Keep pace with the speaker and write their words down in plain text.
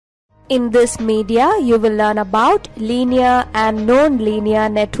In this media, you will learn about linear and non-linear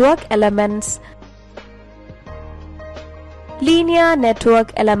network elements. Linear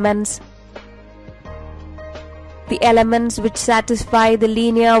network elements. The elements which satisfy the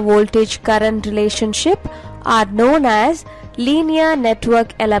linear voltage-current relationship are known as linear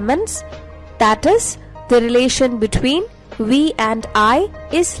network elements. That is, the relation between V and I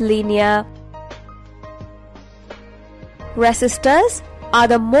is linear. Resistors are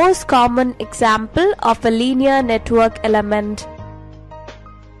the most common example of a linear network element.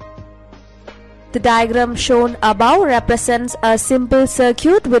 The diagram shown above represents a simple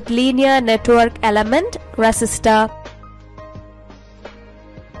circuit with linear network element resistor.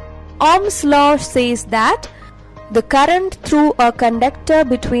 Ohm's law says that the current through a conductor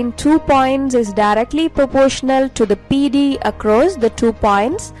between 2 points is directly proportional to the PD across the 2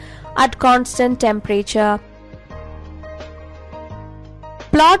 points at constant temperature.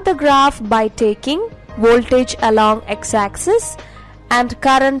 Plot the graph by taking voltage along x-axis and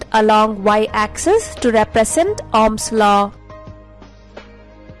current along y-axis to represent Ohm's law.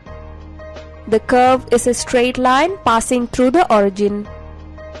 The curve is a straight line passing through the origin.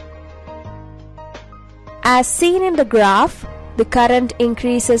 As seen in the graph, the current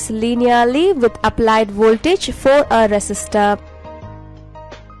increases linearly with applied voltage for a resistor.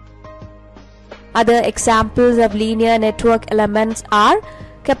 Other examples of linear network elements are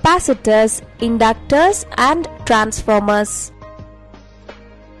capacitors, inductors, and transformers.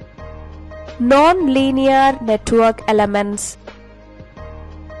 Non-linear network elements.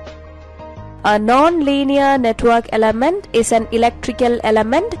 A non-linear network element is an electrical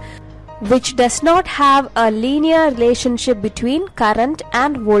element which does not have a linear relationship between current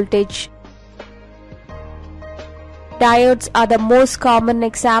and voltage. Diodes are the most common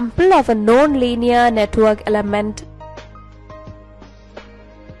example of a non-linear network element.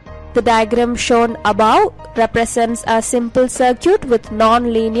 The diagram shown above represents a simple circuit with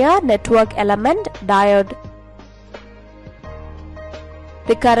non-linear network element diode.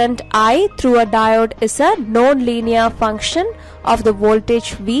 The current I through a diode is a non-linear function of the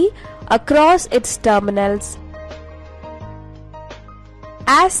voltage V across its terminals.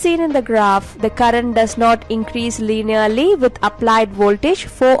 As seen in the graph, the current does not increase linearly with applied voltage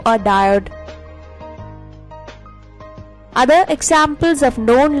for a diode. Other examples of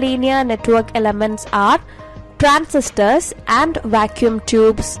non-linear network elements are transistors and vacuum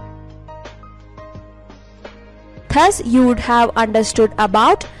tubes. Thus, you would have understood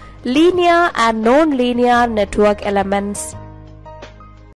about linear and non-linear network elements.